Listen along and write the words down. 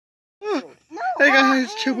Hey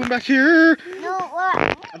guys, Children back here. No,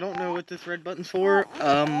 what? I don't know what this red button's for.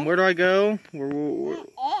 Where do I go? We're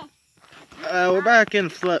back in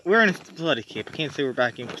flood. We're in a flooded camp. I can't say we're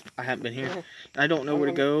back in. I haven't been here. I don't know where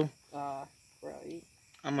to go. Right.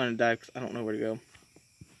 I'm gonna die because I don't know where to go.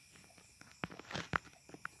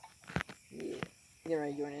 Yeah. Get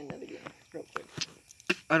ready to join in another game, real quick.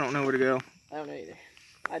 I don't know where to go. I don't know either.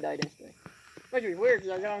 I died instantly. Which is weird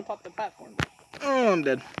because I got on top of the platform. Oh, I'm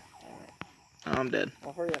dead. Alright. I'm dead.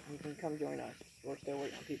 Well, hurry up. You can come join us. We're still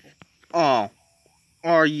waiting on people. Oh,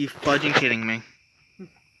 are you fudging kidding me?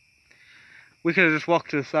 We could have just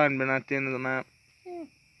walked to the side and been at the end of the map. Yeah.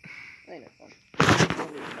 Ain't no fun.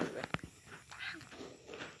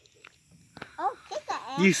 Oh, get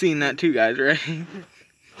that. You seen that too, guys, right?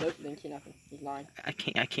 Nope, didn't see nothing. He's lying. I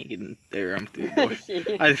can't get in there. I'm through the door.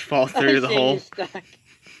 I just fall through the hole.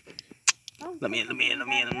 Let me in.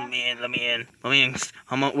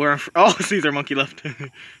 Oh, Caesar monkey left.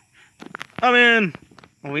 I'm in.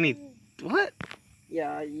 Oh, we need what?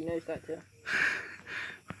 Yeah, you noticed that too.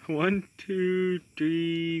 1, 2,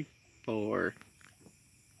 3, 4,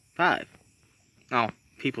 5. Oh,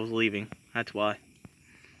 people's leaving. That's why.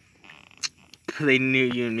 They knew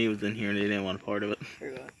you and me was in here and they didn't want a part of it.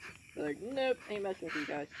 They're like, nope, ain't messing with you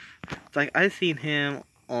guys. It's like I seen him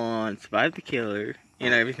on Survive the Killer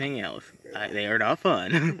and everything else. They are not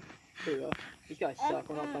fun. Pretty well. These guys suck.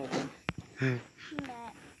 We're not playing with them.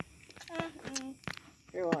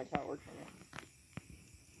 Here, well, how it works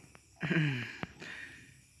for me.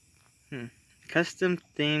 Custom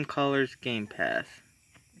theme colors game pass.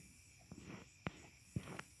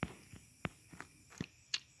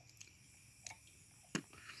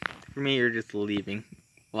 For me, you're just leaving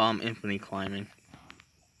while I'm infinitely climbing.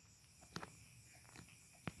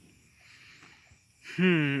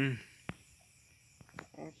 Actually,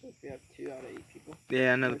 we have 2 out of 8 people.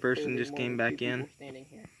 Yeah, another person just came back in. Standing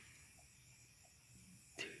here.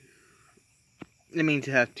 It means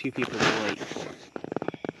to have 2 people to wait.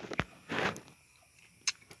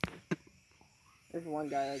 There's one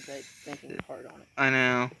guy that's like thinking hard on it. I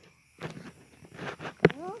know.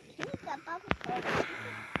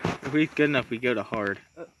 If we're good enough, we go to hard.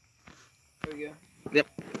 Oh, there we go. Yep.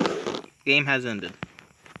 Game has ended.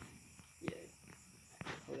 Yeah.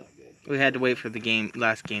 We're not good. We had to wait for the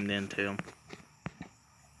last game to end too.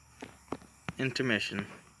 Intermission.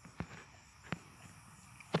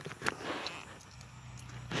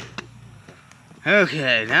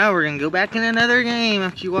 Okay, now we're gonna go back in another game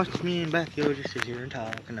after you watch me and backhills just sit here and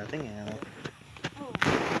talk and nothing else.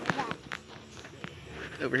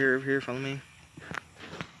 Over here, follow me.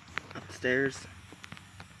 Upstairs.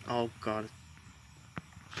 Oh god.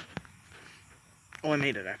 Oh, I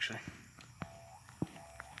made it actually.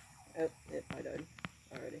 Oh, yep, I died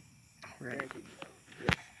already. Right. Guaranteed.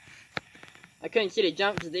 Yes. I couldn't see the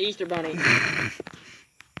jump because the Easter Bunny.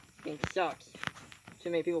 Game sucks. Too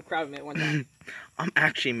many people crowded me at one time. I'm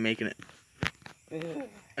actually making it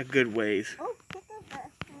a good ways.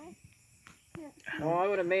 Well, I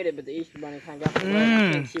would have made it, but the Easter Bunny kind of got me.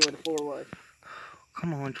 I can't see where the floor was.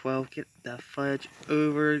 Come on, 12, get the fudge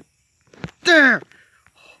over there.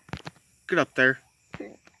 Get up there.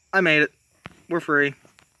 I made it. We're free.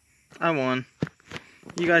 I won.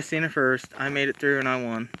 You guys seen it first. I made it through and I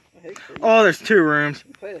won. Oh, there's 2 rooms.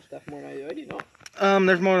 You play this stuff more than I do. I do not.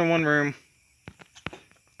 There's more than 1 room.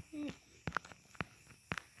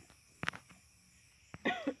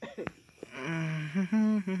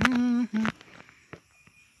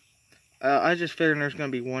 I just figured there's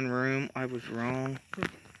gonna be 1 room. I was wrong.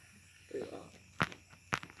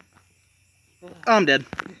 I'm dead.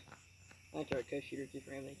 I tried co-shooters just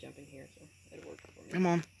randomly jumping here, so it worked for me.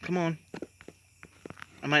 Come on.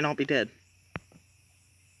 I might not be dead.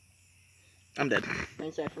 I'm dead.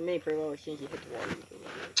 Inside for me, pretty well, as soon as you hit the water,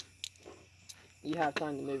 you have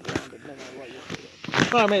time to move around, but no matter what, you're pretty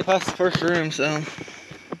good. Well, I made it past the first room, so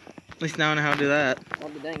at least now I know how to do that. Well,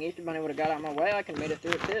 the dang Easter Bunny would have got out of my way, I could have made it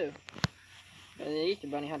through it too. And the Easter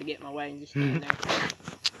Bunny had to get in my way and just stand there.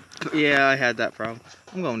 Yeah, I had that problem.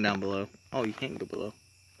 I'm going down below. Oh, you can't go below.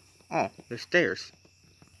 Oh, there's stairs.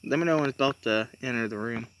 Let me know when it's about to enter the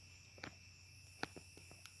room.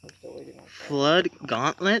 I'm still waiting on Flood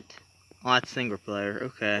Gauntlet? Oh, that's single player.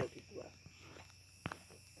 Okay.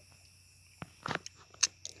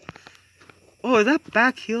 Oh, is that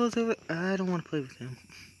backhills over? I don't want to play with him.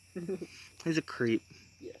 He's a creep.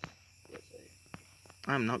 Yes. Yes,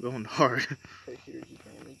 I'm not going hard. Co-shooters, you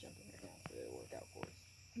can only jump in right now, so it'll work out for us.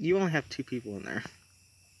 You only have 2 people in there.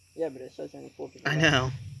 Yeah, but it says only 4 people. I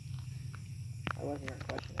know. I wasn't going to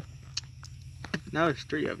question it. Now there's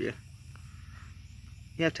 3 of you.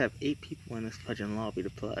 You have to have 8 people in this fudging lobby to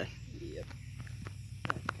play. Yep.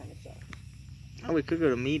 Oh, we could go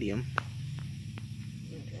to medium.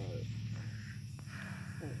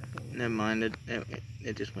 Never mind,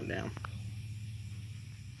 it just went down.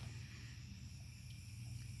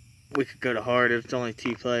 We could go to hard if it's only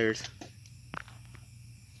 2 players.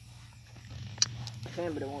 I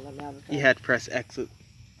can, but it won't let me out of the You had to press exit.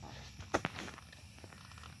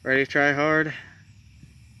 Ready to try hard?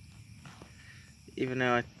 Even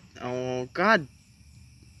though oh god.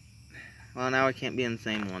 Well, now I can't be in the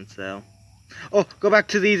same one, so. Oh, go back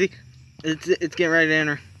to the easy. It's getting ready to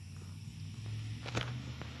enter.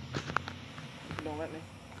 Don't let me.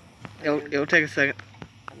 It'll take a second.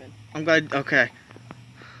 I'm in. I'm glad. Okay.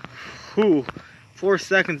 Whew. 4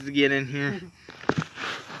 seconds to get in here.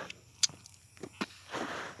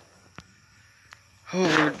 Hold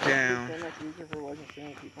it down.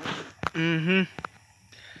 Mm-hmm.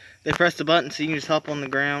 They press the button so you can just hop on the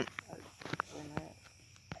ground.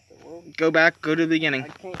 Go back, go to the beginning. I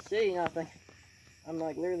can't see nothing. I'm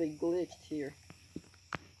like literally glitched here.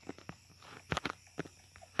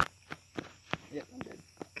 Yep, I'm dead.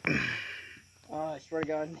 Oh, I swear to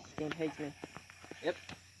God, this game hates me. Yep.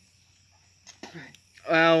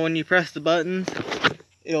 Well, when you press the buttons,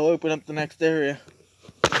 it'll open up the next area.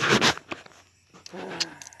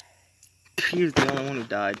 He was the only one who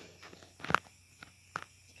died.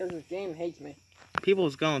 It's because this game hates me. People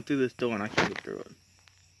was going through this door and I can't get through it.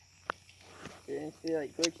 It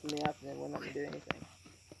like glitched me up and it wouldn't let me do anything.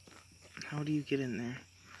 How do you get in there?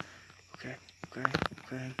 Okay.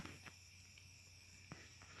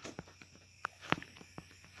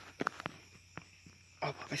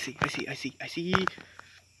 Oh, I see.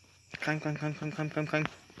 Climb.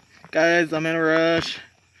 Guys, I'm in a rush.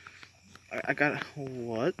 I got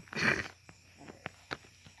what?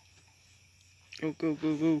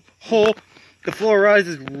 Go. Oh, the floor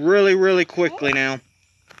rises really quickly now.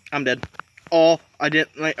 I'm dead. Oh, I'm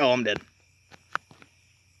dead.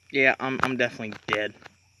 Yeah, I'm definitely dead.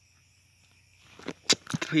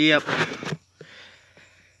 Yep. At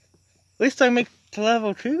least I make it to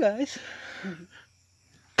level 2, guys.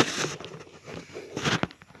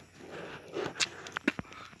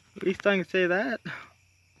 At least I can say that.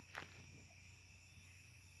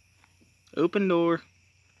 Open door.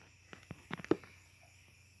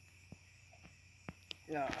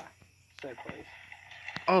 Yeah, so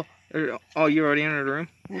close. Oh, you already entered the room?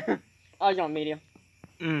 I was on medium.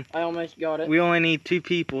 I almost got it. We only need 2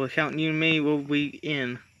 people. Counting you and me, we'll be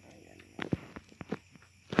in.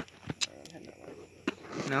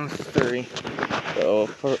 Now it's 3. So,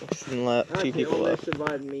 person left, 2 people left. I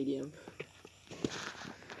survived medium.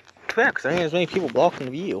 Yeah, because there ain't as many people blocking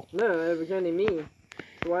the view. No, it was only me.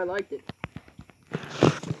 That's why I liked it.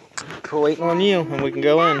 We're waiting on you, and we can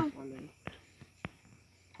go in.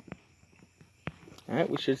 Alright,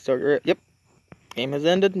 we should start. Yep. Game has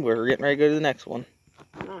ended. We're getting ready to go to the next one.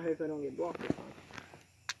 I hope I don't get blocked this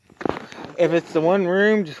time. If it's the one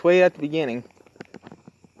room, just wait at the beginning.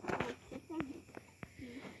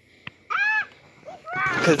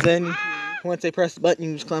 Because then, once they press the button,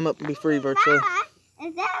 you can just climb up and be free virtually.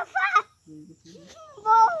 Is that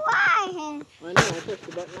why? I know, I pushed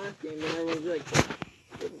the button last game and everyone's like,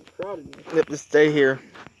 crowded me. Yep, just stay here.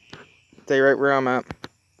 Stay right where I'm at.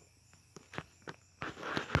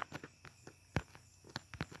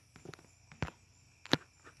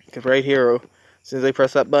 Because right here, as soon as they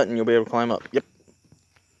press that button, you'll be able to climb up. Yep.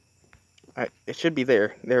 Alright, it should be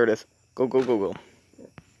there. There it is. Go.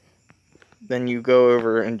 Then you go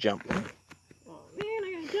over and jump. Oh man,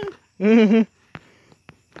 I gotta jump.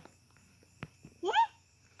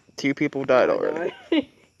 2 people died already.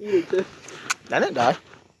 You did too. I didn't die.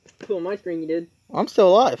 Cool, on my screen you did. I'm still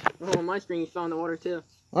alive. Oh, on my screen you fell in the water too.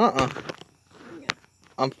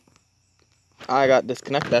 I got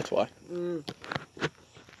disconnected, that's why.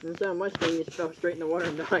 Instead on my screen you just fell straight in the water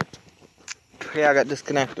and died. Yeah, I got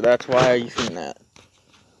disconnected, that's why you seen that.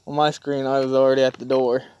 On my screen I was already at the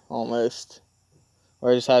door, almost.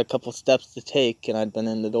 Or I just had a couple steps to take and I'd been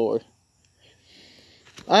in the door.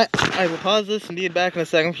 I will pause this and be back in a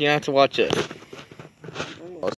second if you have to watch it.